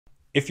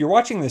If you're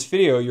watching this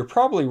video, you're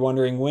probably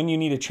wondering when you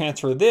need to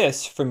transfer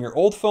this from your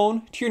old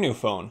phone to your new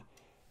phone.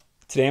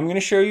 Today I'm going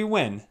to show you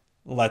when.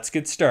 Let's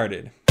get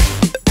started.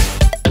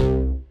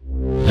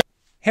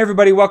 Hey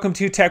everybody, welcome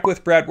to Tech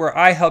with Brett, where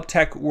I help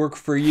tech work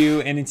for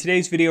you. And in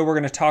today's video, we're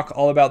going to talk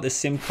all about the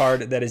SIM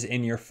card that is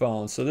in your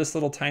phone. So this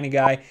little tiny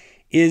guy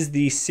is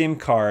the SIM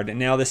card.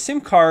 Now the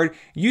SIM card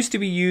used to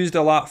be used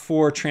a lot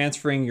for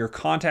transferring your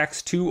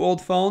contacts to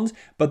old phones,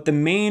 but the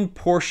main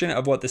portion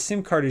of what the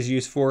SIM card is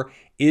used for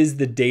is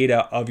the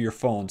data of your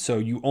phone. So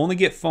you only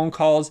get phone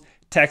calls,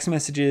 text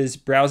messages,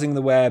 browsing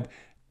the web,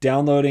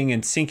 downloading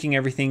and syncing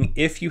everything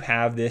if you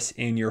have this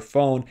in your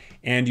phone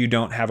and you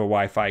don't have a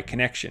Wi-Fi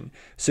connection.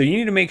 So you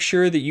need to make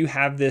sure that you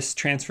have this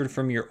transferred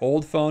from your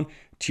old phone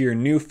to your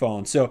new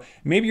phone. So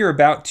maybe you're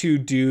about to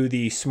do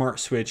the smart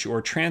switch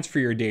or transfer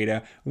your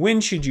data.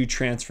 When should you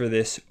transfer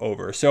this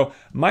over? So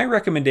my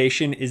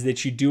recommendation is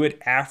that you do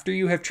it after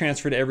you have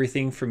transferred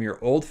everything from your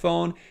old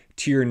phone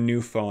to your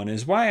new phone.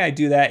 Is why I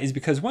do that is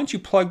because once you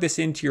plug this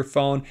into your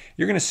phone,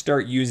 you're going to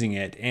start using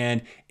it.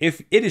 And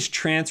if it is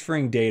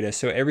transferring data,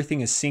 so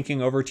everything is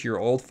syncing over to your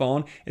old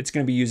phone, it's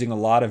going to be using a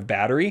lot of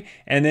battery.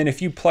 And then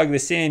if you plug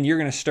this in, you're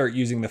going to start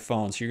using the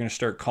phone. So you're going to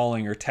start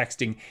calling or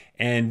texting,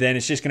 and then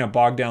it's just going to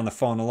bog down the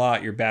phone a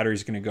lot. Your battery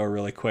is going to go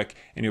really quick,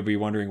 and you'll be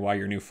wondering why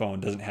your new phone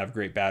doesn't have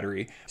great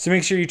battery. So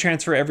make sure you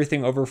transfer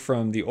everything over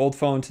from the old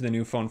phone to the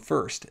new phone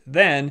first.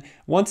 Then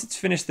once it's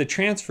finished the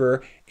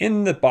transfer,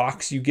 in the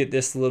box, you get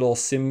this little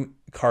SIM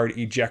card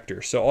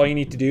ejector. So all you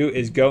need to do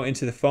is go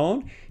into the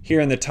phone. Here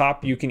in the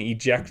top, you can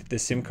eject the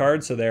SIM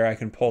card. So there I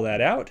can pull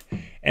that out.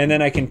 And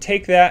then I can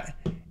take that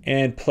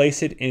and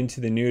place it into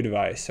the new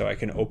device. So I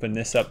can open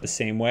this up the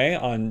same way.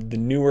 On the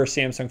newer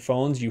Samsung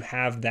phones, you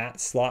have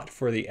that slot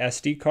for the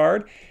SD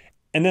card.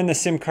 And then the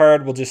SIM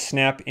card will just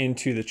snap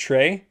into the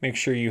tray. Make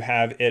sure you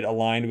have it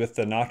aligned with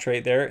the notch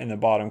right there in the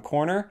bottom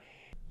corner.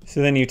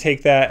 So then you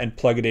take that and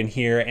plug it in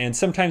here, and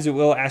sometimes it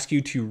will ask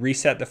you to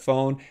reset the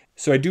phone.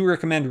 So I do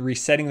recommend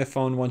resetting the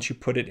phone once you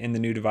put it in the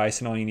new device,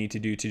 and all you need to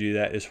do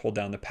that is hold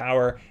down the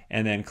power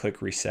and then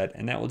click reset,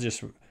 and that will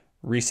just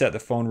reset the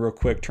phone real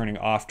quick, turning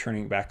off,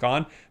 turning back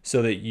on,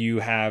 so that you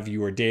have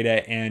your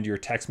data and your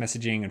text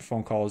messaging and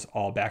phone calls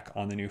all back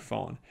on the new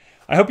phone.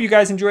 I hope you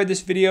guys enjoyed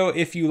this video.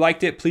 If you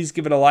liked it, please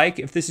give it a like.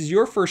 If this is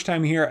your first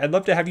time here, I'd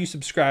love to have you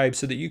subscribe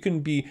so that you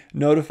can be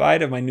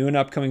notified of my new and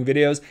upcoming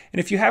videos. And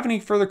if you have any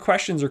further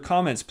questions or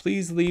comments,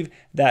 please leave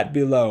that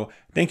below.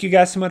 Thank you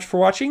guys so much for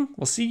watching.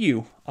 We'll see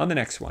you on the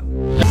next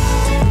one.